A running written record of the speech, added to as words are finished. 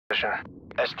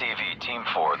SDV, Team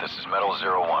 4, this is Metal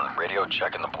 01. Radio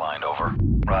checking the blind, over.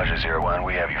 Roger, 01.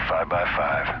 We have you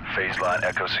 5x5. Phase line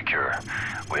Echo secure.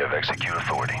 We have execute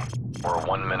authority. We're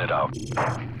 1 minute out.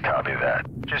 Copy that.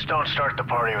 Just don't start the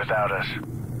party without us.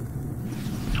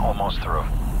 Almost through.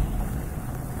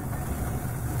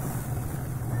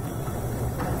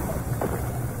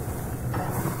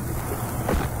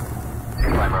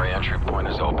 Primary entry point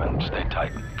is open. Stay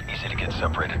tight. Easy to get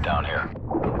separated down here.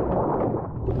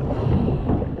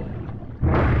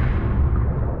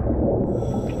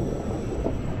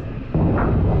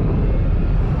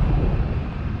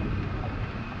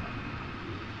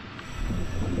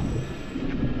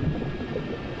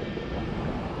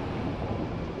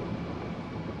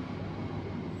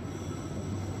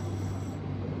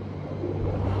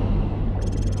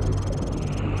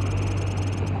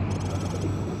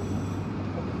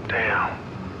 Damn.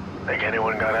 Think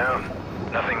anyone got out?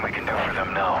 Nothing we can do for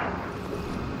them now.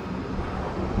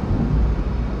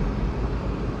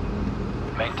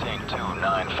 Maintain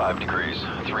 295 degrees.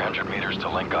 300 meters to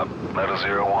link up. Metal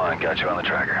 01. Got you on the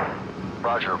tracker.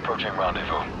 Roger, approaching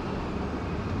rendezvous.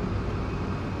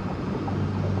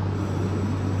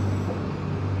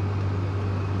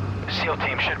 SEAL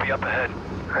team should be up ahead.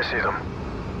 I see them.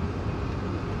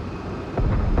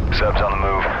 Subs on the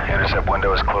move. Intercept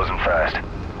window is closing fast.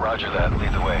 Roger that.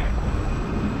 Lead the way.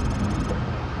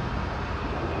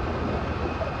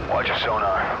 Watch your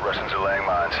sonar. Russians are laying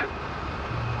mines.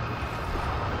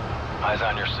 Eyes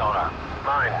on your sonar.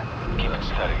 Mine. Keep it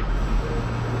steady.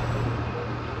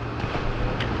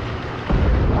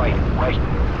 Wait.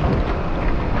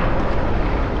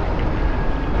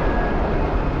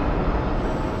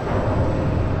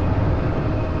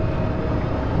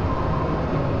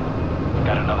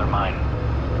 Got another mine.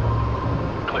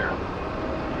 Clear.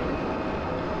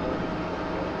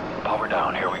 Power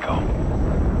down. Here we go.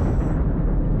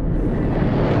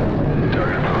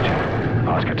 Target approaching.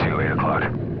 Oscar 2, 8 o'clock.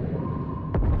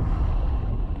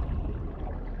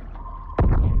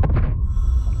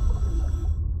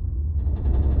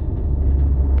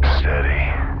 Steady.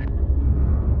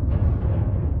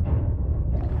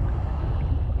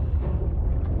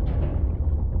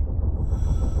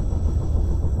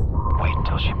 Wait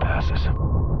till she passes.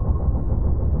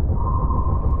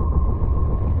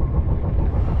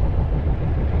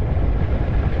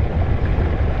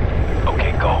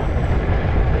 Okay, go.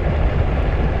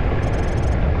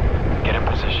 Get in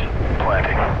position.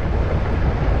 Planting.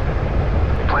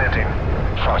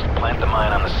 Frost, plant the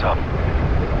mine on the sub.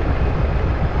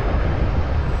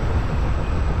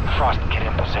 Frost, get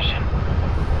in position.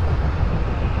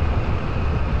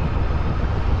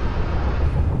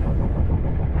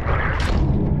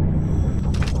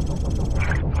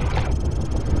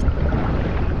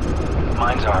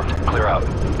 Mine's armed. Clear out.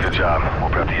 Good job.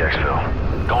 We'll prep the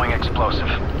exfil. Going explosive.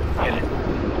 Hit it.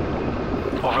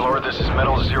 Overlord, this is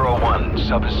Metal 01.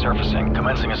 Sub is surfacing.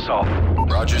 Commencing assault.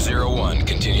 Roger 01.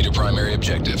 Continue to primary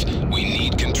objective. We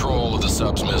need control of the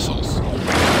sub's missiles.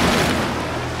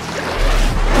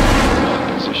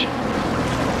 Position.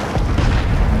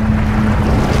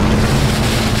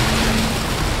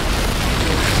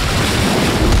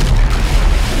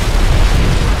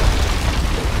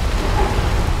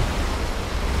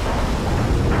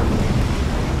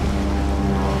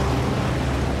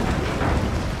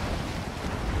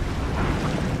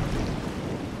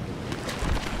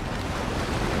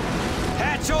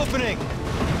 Hatch opening!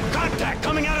 Contact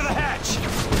coming out of the hatch!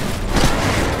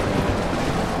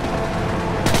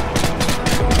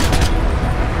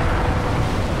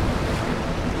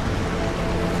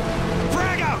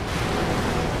 Frag out!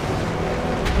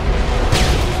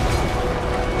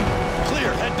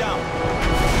 Clear, head down.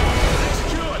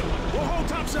 Execute! We'll hold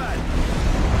topside.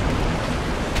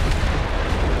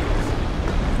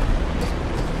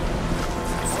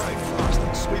 All right, Frost,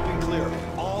 sweeping clear.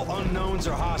 All unknowns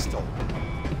are hostile.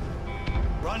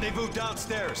 Rendezvous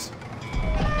downstairs.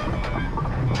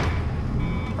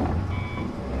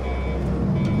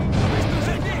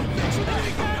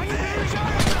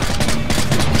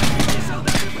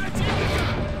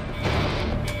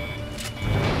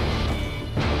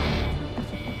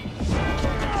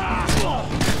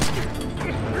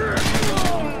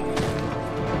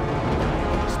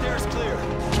 Stairs clear.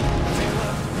 Take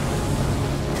left.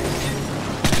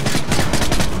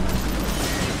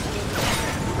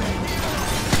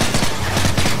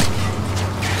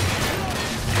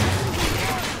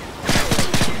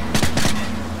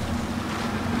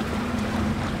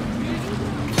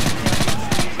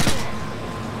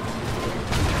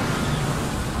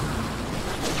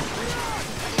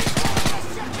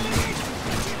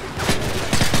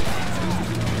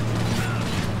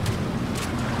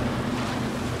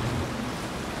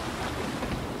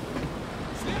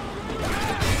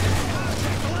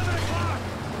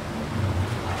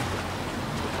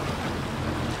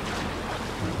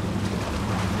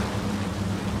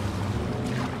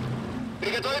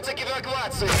 Приготовиться к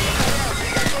эвакуации.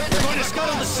 We're going to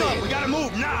scuttle the sub. We gotta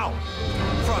move now.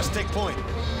 Frost, take point.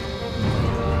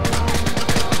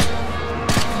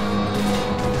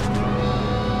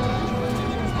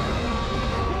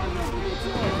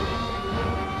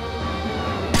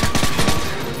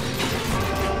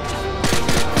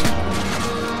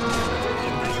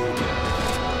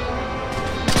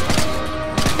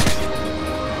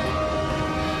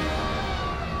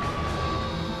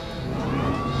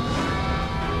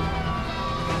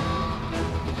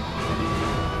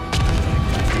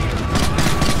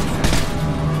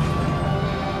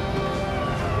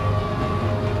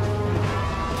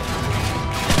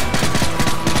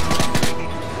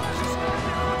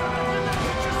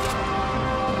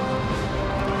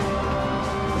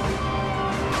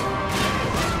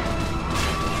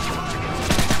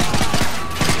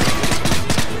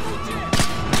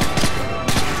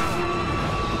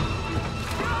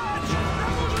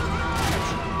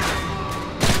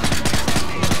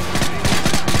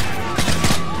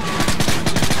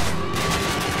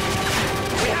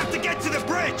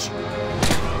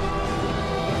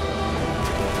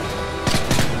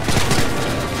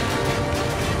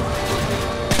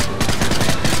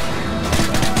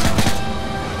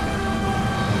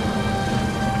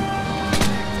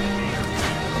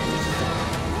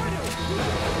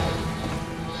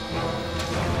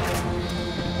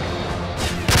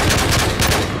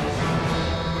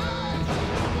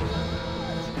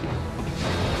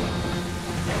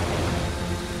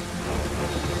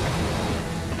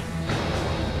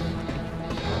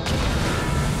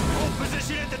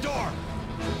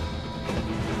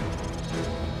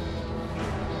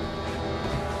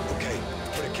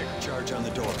 On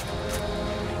the door.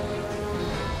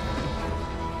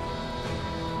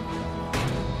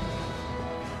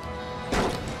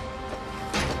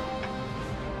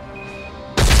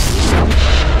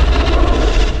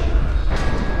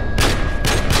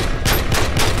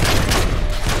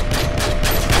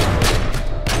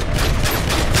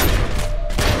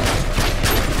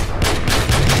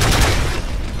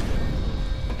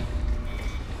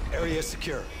 Area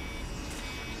secure.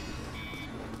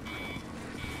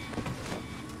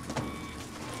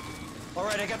 All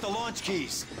right, I got the launch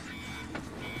keys.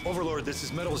 Overlord, this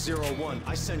is Metal 01.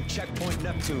 I send checkpoint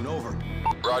Neptune, over.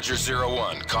 Roger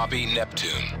 01, copy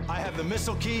Neptune. I have the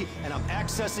missile key, and I'm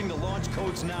accessing the launch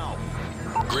codes now.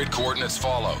 Grid coordinates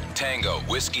follow. Tango,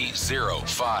 Whiskey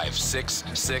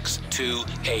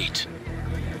 056628.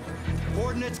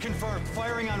 Coordinates confirmed.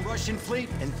 Firing on Russian fleet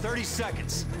in 30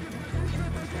 seconds.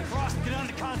 Frost, get on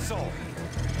the console.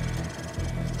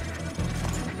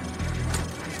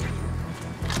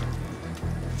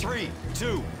 Three,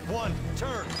 two, one,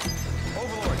 turn.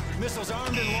 Overlord, missiles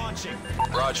armed and launching.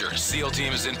 Roger, SEAL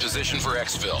team is in position for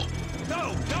exfil.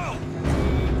 Go, go!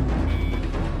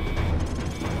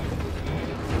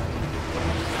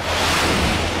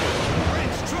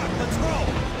 Bridge, truck, let's roll!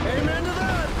 Amen to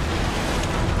that!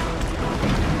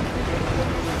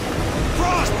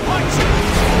 Frost, punch!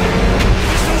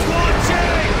 Missiles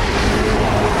launching!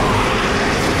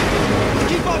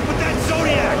 Keep up with that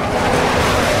Zodiac!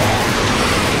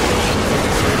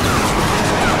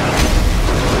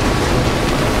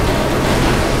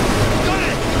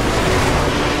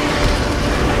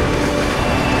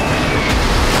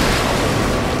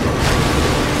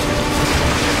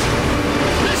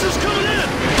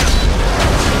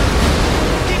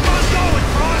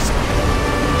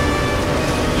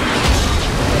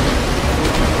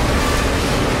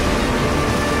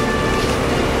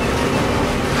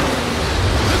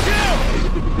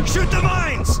 Shoot the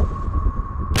mines!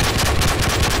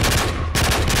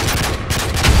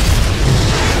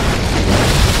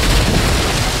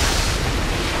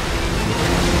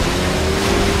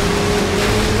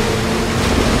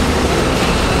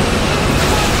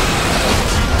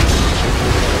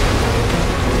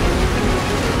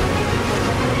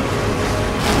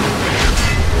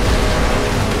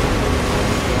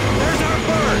 There's our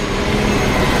bird!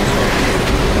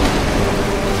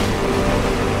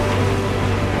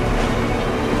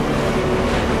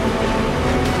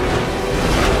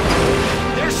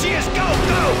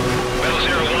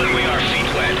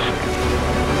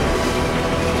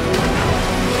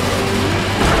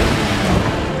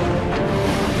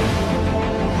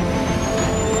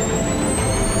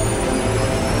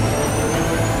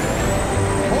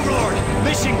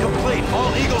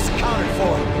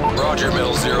 Roger,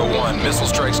 Metal 01. Missile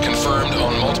strikes confirmed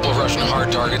on multiple Russian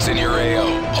hard targets in your AO.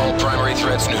 All primary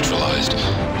threats neutralized.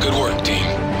 Good work, team.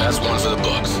 That's one for the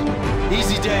books.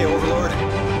 Easy day, Overlord.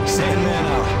 Sandman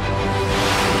out.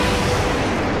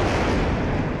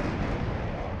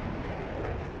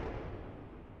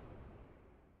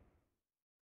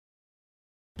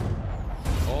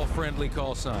 friendly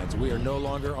call signs. We are no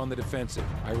longer on the defensive.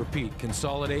 I repeat,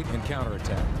 consolidate and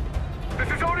counterattack. This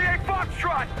is ODA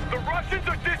Foxtrot! The Russians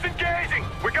are disengaging!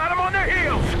 We got them on their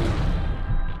heels!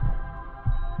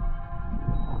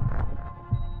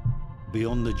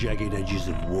 Beyond the jagged edges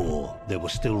of war, there were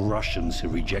still Russians who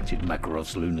rejected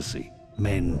Makarov's lunacy.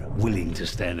 Men willing to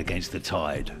stand against the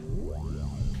tide.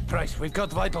 Price, we've got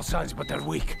vital signs, but they're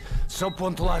weak. Soap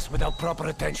won't last without proper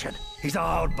attention. He's a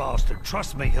hard bastard.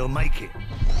 Trust me, he'll make it.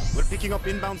 We're picking up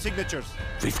inbound signatures.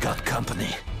 We've got company.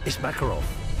 It's Makarov.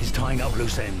 He's tying up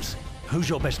loose ends. Who's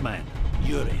your best man?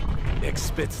 Yuri,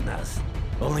 ex-Spetsnaz.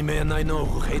 Only man I know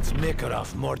who hates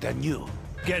Makarov more than you.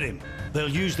 Get him. They'll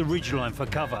use the ridgeline for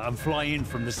cover and fly in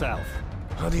from the south.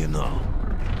 How do you know?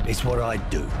 It's what I'd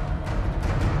do.